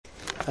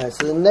Alright,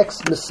 so the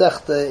next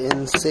Masechta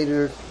in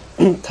Seder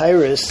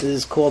Tyrus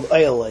is called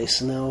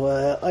Ayalais. Now,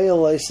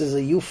 Ayalais is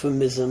a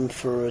euphemism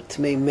for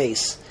Tmei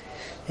Mace.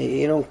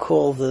 You don't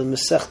call the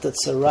Masechta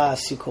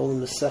Tsaras, you call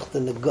the Masechta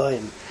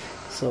Negoim.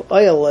 So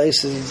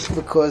Ayalais is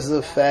because of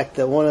the fact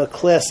that one of the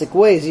classic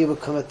ways you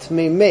become a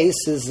Tmei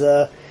Mace is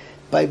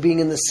by being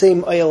in the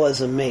same Ayal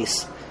as a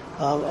mace.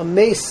 A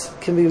mace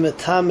can be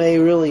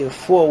Metame really in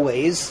four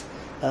ways.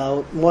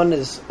 One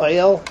is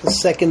oil, the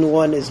second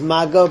one is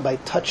maga, by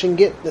touching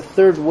it. The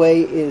third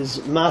way is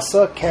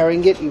masa,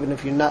 carrying it, even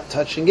if you're not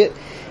touching it.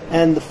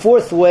 And the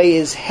fourth way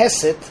is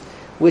heset,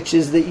 which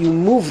is that you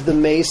move the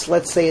mace.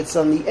 Let's say it's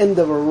on the end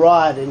of a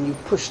rod, and you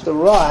push the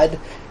rod,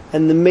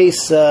 and the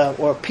mace,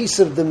 or a piece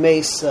of the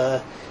mace,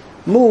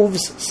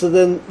 moves, so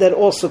then that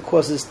also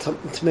causes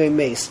Tmei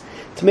Mace.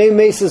 Tmei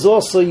Mace is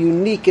also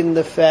unique in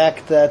the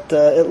fact that,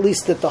 at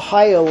least at the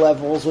higher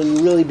levels, when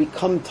you really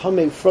become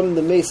Tamei from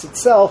the mace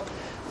itself,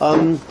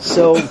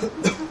 so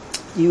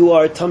you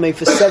are Tamei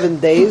for 7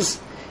 days.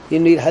 You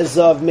need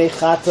Hazav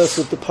Mechatas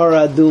with the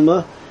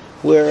Paraduma,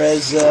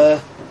 whereas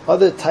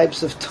other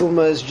types of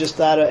Tuma is just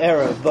out of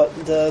error. But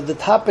the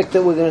topic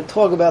that we're going to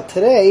talk about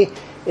today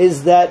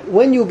is that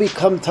when you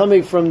become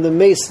Tamei from the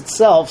mace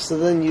itself, so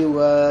then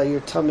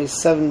you're Tamei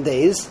 7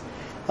 days.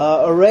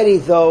 Already,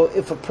 though,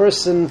 if a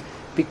person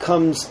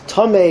becomes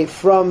Tamei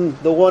from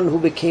the one who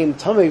became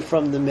Tamei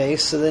from the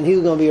mace, so then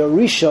he's going to be a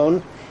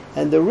Rishon,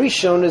 and the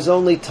Rishon is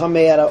only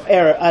Tamei at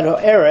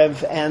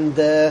Erev, and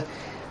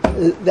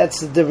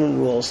that's the different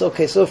rules.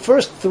 Okay, so the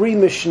first three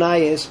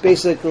Mishnayos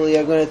basically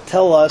are going to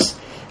tell us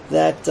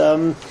that,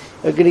 are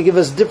going to give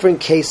us different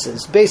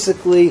cases.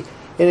 Basically,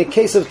 in a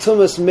case of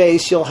Tumas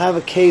Mace, you'll have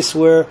a case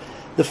where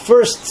the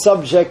first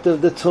subject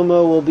of the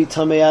Tumah will be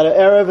Tamei at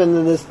Erev,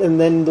 and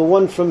then the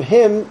one from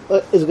him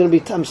is going to be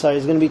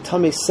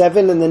Tamei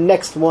 7, and the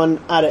next one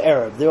at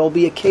Erev. There will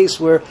be a case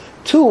where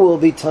two will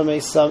be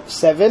Tamei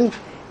 7,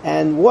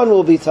 and one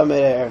will be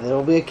Tamei Erev. There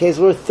will be a case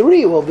where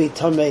three will be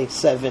Tamei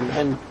 7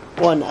 and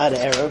one at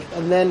Erev.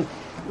 And then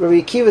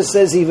Rabbi Akiva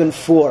says even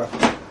 4,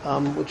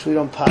 which we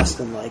don't pass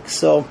them like.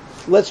 So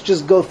let's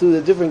just go through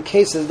the different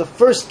cases. The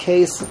first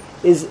case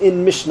is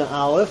in Mishnah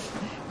Aleph,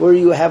 where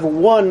you have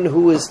one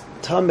who is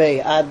Tamei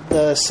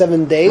at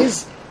 7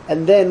 days,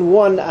 and then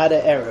one at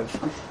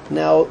Erev.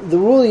 Now, the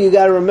rule you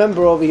got to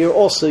remember over here,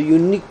 also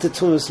unique to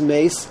Tumas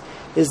Mace,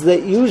 is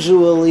that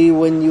usually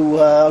when you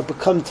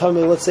become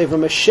Tamei, let's say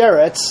from a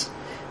sheretz,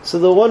 so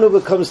the one who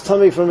becomes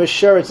Tamei from a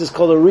sheretz is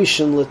called a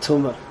Rishon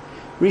L'Tumah.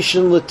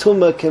 Rishon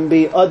L'Tumah can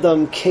be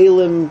Adam,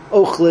 Kalim,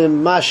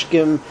 Ochlim,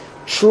 Mashkim,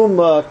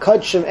 Truma,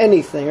 Kachim,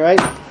 anything, right?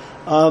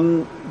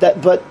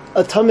 But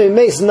a Tamei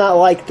Mace is not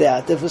like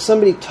that. If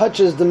somebody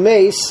touches the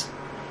mace,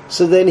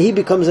 so then he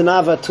becomes an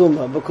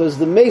Avatuma, because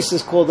the mace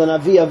is called an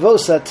Avi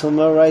Avosa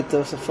Tuma, right?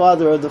 The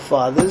father of the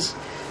fathers.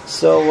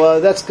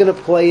 So that's going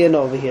to play in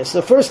over here.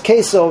 So the first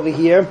case over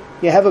here,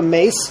 you have a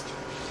mace,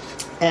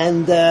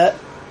 and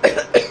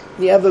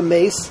you have a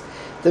mace.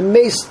 The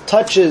mace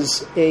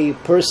touches a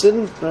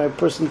person, or a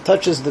person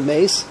touches the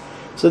mace,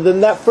 so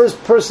then that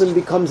first person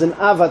becomes an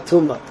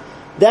Avatuma.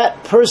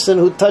 That person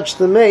who touched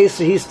the mace,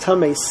 he's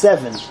Tamei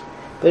 7.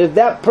 But if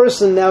that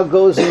person now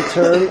goes in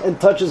turn and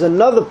touches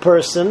another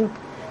person,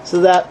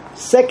 so that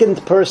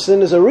second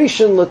person is a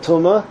Rishon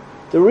L'Tumah,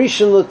 the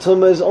Rishon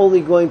L'Tumah is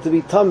only going to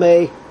be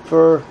Tamei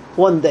for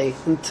 1 day,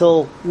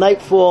 until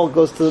nightfall,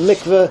 goes to the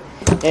mikveh,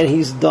 and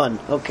he's done.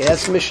 Okay,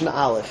 that's Mishnah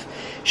Aleph.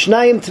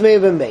 Shnayim Tamei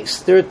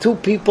B'Mace. There are two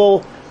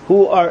people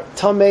who are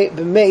Tamei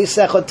B'Mace,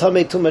 Echad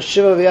Tamei Tumas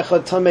Shiva,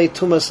 V'Echad Tamei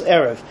Tumas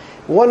Erev.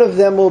 One of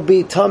them will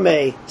be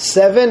Tamei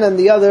 7, and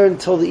the other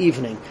until the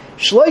evening.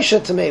 Shloisha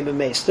Tamei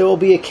B'Mace. There will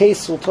be a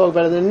case we'll talk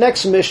about in the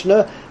next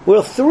Mishnah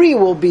where 3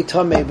 will be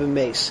Tamei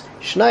B'Mace.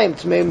 Shnayim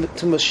Tamei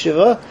Tumas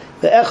Shiva,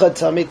 V'Echad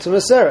Tamei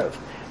Tumas Erev.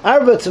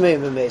 Arba Tamei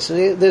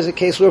B'Mace. There's a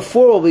case where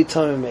 4 will be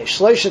Tamei B'Mace.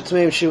 Shloisha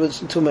Tamei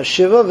Tumas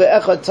Shiva,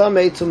 V'Echad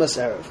Tamei Tumas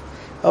Erev.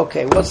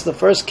 Okay, what's the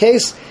first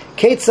case?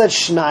 Ketzad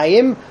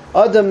Shnayim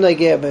Adam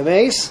Nageh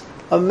B'Mace.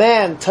 A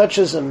man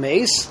touches a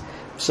mace,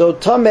 so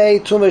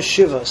Tamei Tumas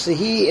Shiva. So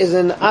he is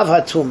an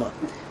Avhatuma.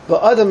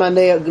 But Adam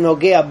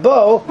Nogea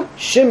Bo,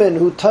 Shimon,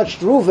 who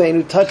touched Ruvain,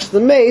 who touched the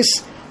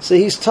mace, so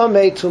he's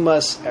Tamei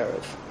Tumas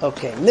Erev.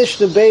 Okay,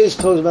 Mishnah Beis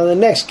talks about the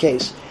next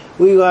case.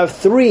 We have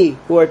 3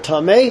 who are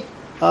Tamei.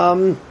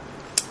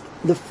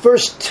 The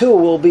first 2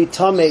 will be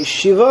Tamei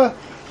Shiva,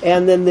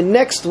 and then the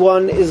next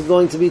one is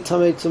going to be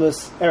Tamei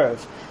Tumas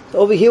Erev. So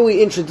over here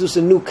we introduce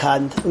a new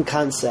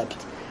concept.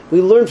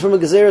 We learned from a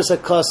Gezeres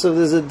HaKasav,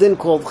 there's a din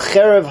called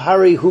Cherev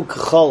Hari Hu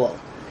K'cholol.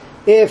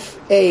 If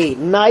a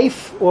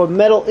knife or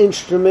metal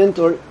instrument,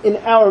 or in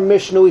our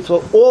Mishnah we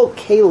talk all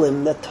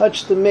kalim that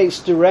touch the mace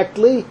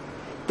directly,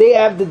 they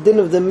have the din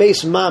of the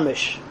mace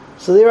mamish.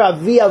 So they're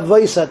avi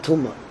avoisa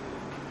tuma.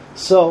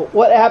 So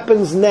what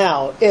happens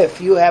now if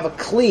you have a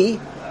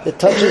kli that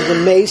touches the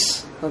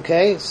mace?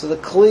 Okay, so the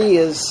kli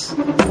is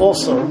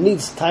also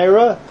needs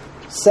tyra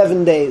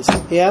 7 days.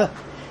 Yeah.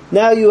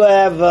 Now you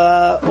have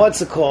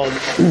what's it called?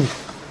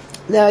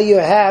 Now you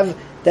have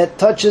that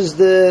touches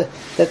the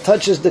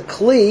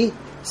kli,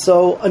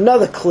 so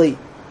another kli,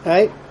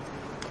 right?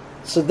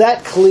 So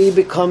that kli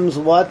becomes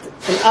what?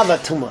 An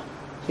avatuma.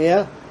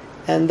 Yeah?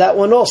 And that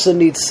one also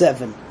needs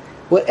 7.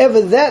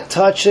 Whatever that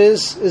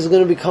touches is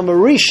going to become a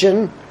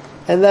rishon,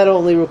 and that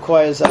only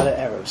requires out of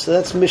Erev. So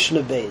that's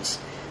Mishnah Beis.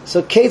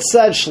 So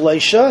Ketzad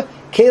Shleisha,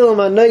 Kalim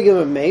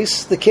Anogim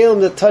mace, the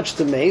Kalim that touched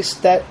the mace,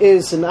 that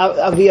is an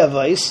Avi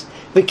Avais.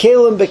 The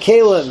Kalim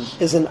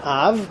Bekalim is an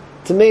Av,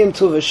 Tameim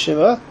Tuva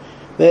Shiva.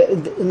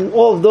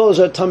 All of those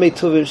are Tamei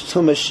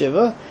Tuva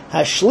Shiva.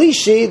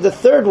 Hashlishi, the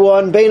third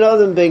one, Bein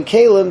Adam Bein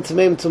Kalim,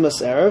 Tameim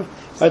Tumas Erev,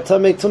 are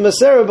Tamei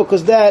Tumas Erev,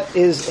 because that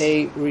is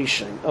a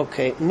Rishon.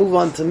 Okay, move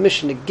on to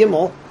Mishnah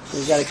Gimel.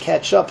 We've got to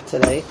catch up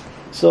today.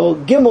 So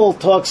Gimel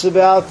talks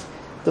about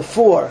the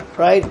 4,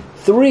 right?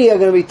 3 are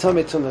going to be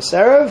Tamei Tumas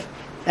Erev,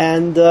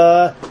 and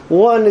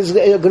 1 is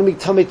going to be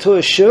Tamei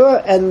Tumas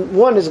Shiva, and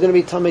 1 is going to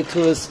be Tamei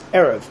Tumas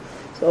Erev.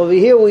 So over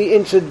here we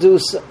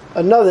introduce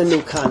another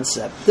new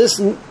concept. This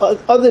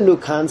other new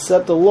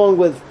concept, along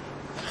with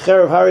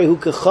Cherev Hari Hu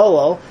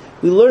Kecholol,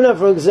 we learn that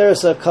from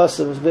Xeris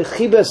HaKasav,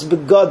 V'chibas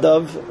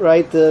Begadav,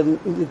 right?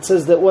 It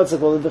says that, what's it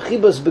called?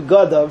 V'chibas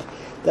Begadav,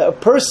 that a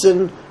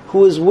person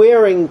who is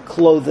wearing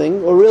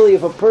clothing, or really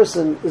if a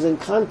person is in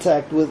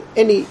contact with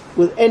any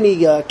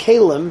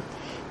kalim,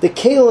 the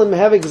kalim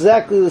have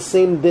exactly the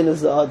same din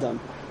as the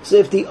adam. So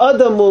if the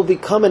adam will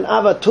become an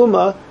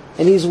avatuma,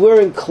 and he's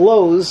wearing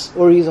clothes,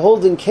 or he's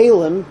holding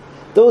kalim,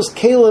 those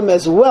kalim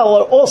as well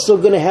are also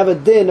going to have a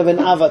din of an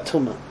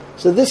avatuma.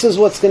 So this is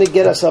what's going to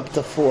get us up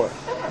to 4.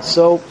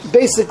 So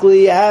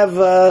basically, you have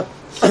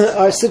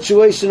our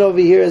situation over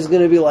here is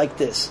going to be like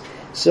this.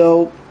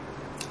 So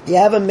you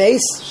have a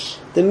mace.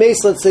 The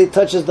mace, let's say,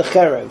 touches the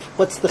cherev.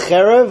 What's the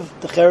cherev?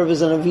 The cherev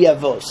is an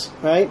aviyavos,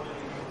 right?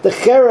 The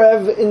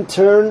cherev, in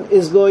turn,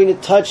 is going to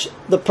touch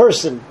the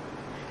person.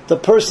 The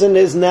person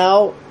is an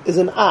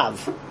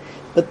av.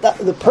 But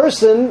the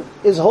person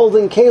is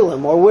holding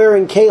kalim, or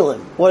wearing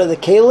kalim. What are the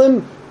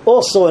kalim?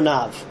 Also an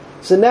av.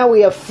 So now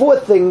we have 4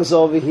 things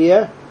over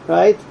here,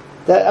 right?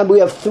 And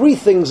we have 3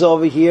 things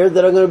over here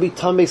that are going to be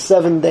tamei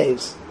 7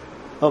 days.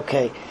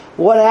 Okay.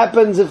 What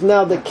happens if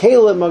now the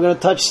kalim are going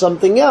to touch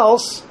something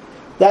else?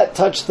 That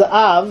touched the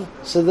Av,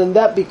 so then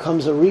that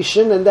becomes a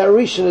Rishon, and that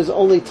Rishon is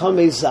only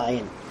Tamei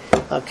Zayin.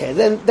 Okay,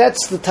 then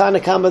that's the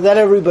Tanakama that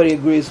everybody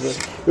agrees with.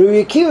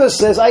 Rabbi Akiva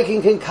says, I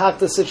can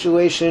concoct a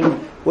situation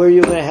where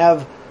you're going to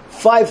have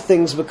 5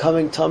 things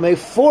becoming Tamei,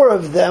 4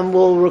 of them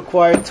will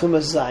require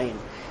Tumah Zayin.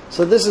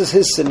 So this is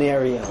his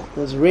scenario.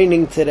 It's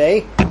raining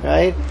today,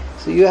 right?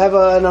 So you have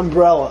an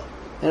umbrella.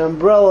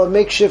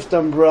 Makeshift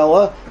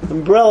umbrella.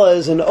 Umbrella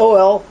is an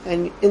OL,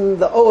 and in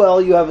the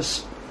OL you have a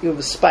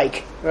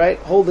spike, right,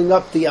 holding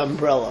up the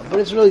umbrella. But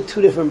it's really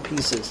 2 different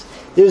pieces.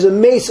 There's a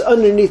mace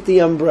underneath the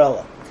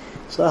umbrella.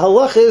 So the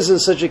halach is, in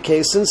such a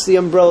case, since the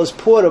umbrella is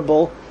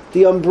portable,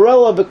 the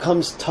umbrella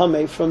becomes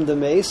tamei from the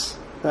mace,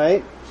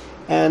 right?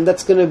 And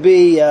that's going to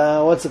be,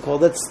 what's it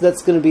called? That's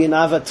going to be an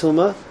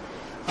avatuma.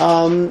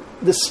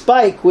 The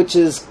spike, which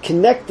is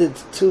connected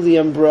to the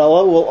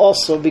umbrella, will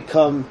also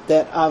become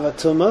that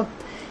avatuma.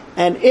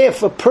 And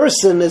if a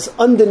person is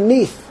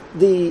underneath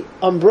the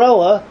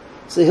umbrella,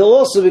 so he'll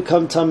also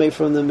become tamei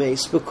from the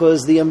mace,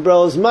 because the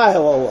umbrella is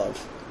mahal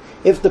olav.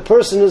 If the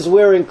person is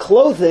wearing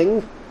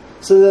clothing,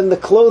 so then the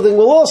clothing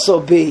will also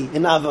be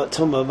an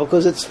avatuma,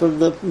 because it's from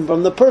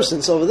the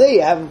person. So over there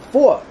you have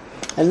 4.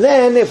 And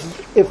then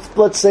if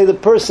let's say the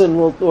person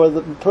or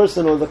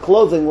the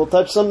clothing will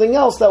touch something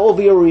else, that will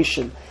be a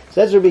rishon.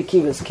 So that's Rabbi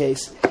Akiva's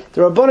case.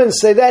 The Rabbanan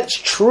say that's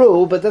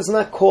true, but that's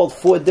not called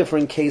 4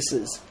 different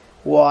cases.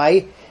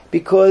 Why?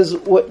 Because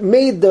what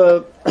made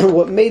the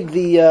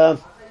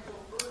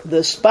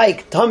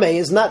spike tamei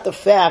is not the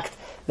fact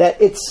that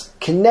it's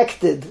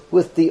connected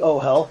with the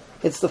ohel;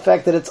 it's the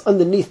fact that it's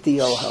underneath the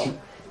ohel.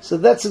 So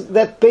that's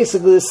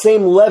basically the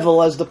same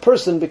level as the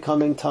person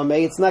becoming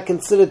tamei. It's not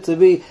considered to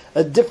be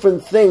a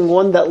different thing,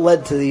 one that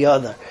led to the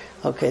other.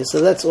 Okay,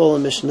 so that's all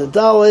in Mishnah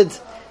Daled,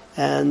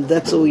 and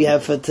that's all we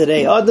have for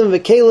today. Adam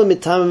v'kelim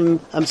itam.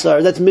 I'm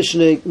sorry, that's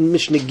Mishnah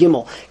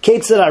Gimel.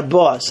 Ketzad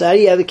Arba. So how do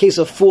you have the case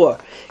of 4?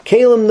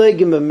 Kelim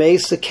noigim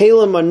b'meis. The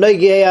kelim are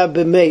noigeya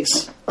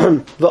b'meis.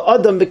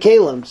 V'adam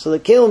b'kelim. So the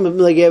kelim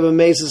noigeya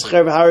b'meis is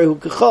Cherev Hari Hu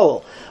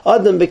Kecholol.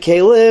 Adam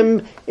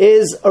b'kelim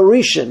is a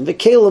rishon. The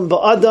kelim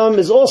b'adam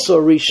is also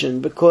a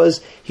rishon,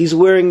 because he's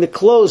wearing the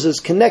clothes is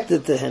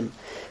connected to him.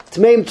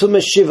 Tmeim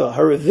Tumas Shiva.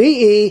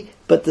 Haravi'i.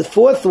 But the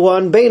 4th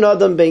one, Bein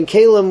Adam, Bein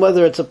Kalim,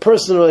 whether it's a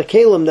person or a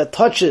Kalim that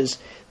touches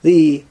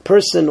the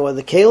person or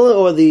the Kalim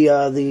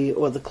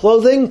or the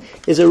clothing,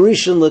 is a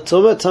Rishon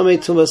L'Tumah, Tamei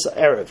Tumas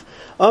Erev.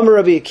 Amar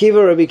Rabbi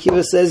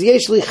Akiva says,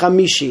 Yeshli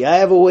Chamishi, I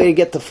have a way to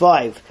get to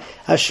 5.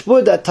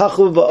 Hashpud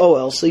Atachu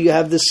Ba'oel, so you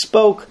have this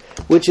spoke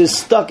which is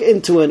stuck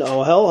into an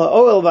ohel.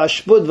 Ha'oel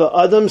v'ashpud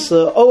v'adam,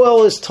 so the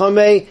ohel is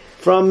Tamei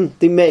from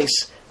the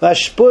mace.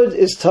 Vashpud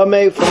is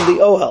tamei from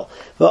the ohel.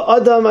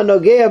 Va'adam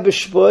anogea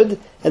b'shpud,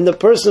 and the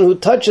person who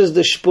touches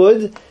the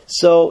shpud,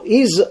 so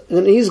he's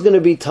going to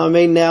be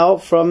tamei now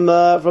from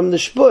the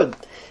shpud.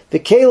 The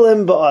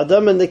kalim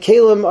ba'adam, and the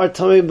kalim are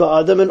tamei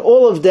ba'adam, and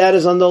all of that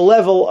is on the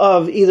level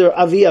of either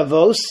avi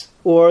avos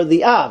or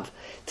the av.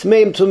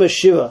 Tmeim tumas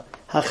shiva.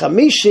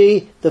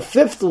 Hachamishi, the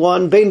fifth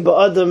one, bein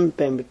ba'adam,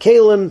 bein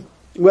b'kelim,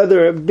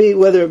 whether it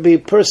be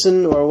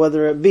person or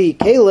whether it be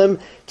kelim,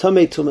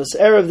 tamei tumas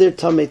erev, they're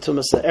tamei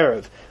tumas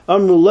erev.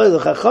 Amru lo, the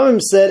Chachamim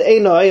said,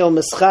 eino oil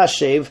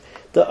mischashev,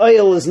 the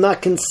oil is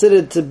not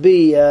considered to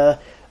be a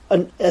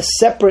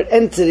separate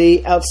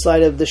entity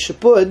outside of the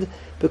shepud,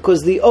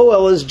 because the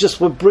oil is just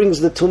what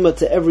brings the tumah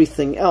to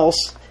everything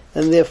else,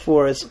 and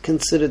therefore it's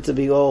considered to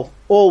be all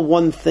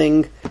one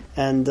thing,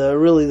 and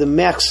really the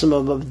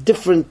maximum of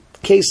different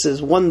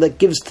cases, one that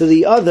gives to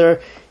the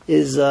other,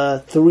 is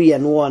 3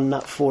 and 1,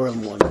 not 4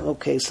 and 1.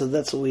 Okay, so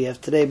that's what we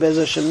have today. Be'ez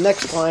Hashem,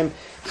 next time,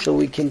 so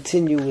we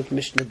continue with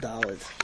Mishnah Daled.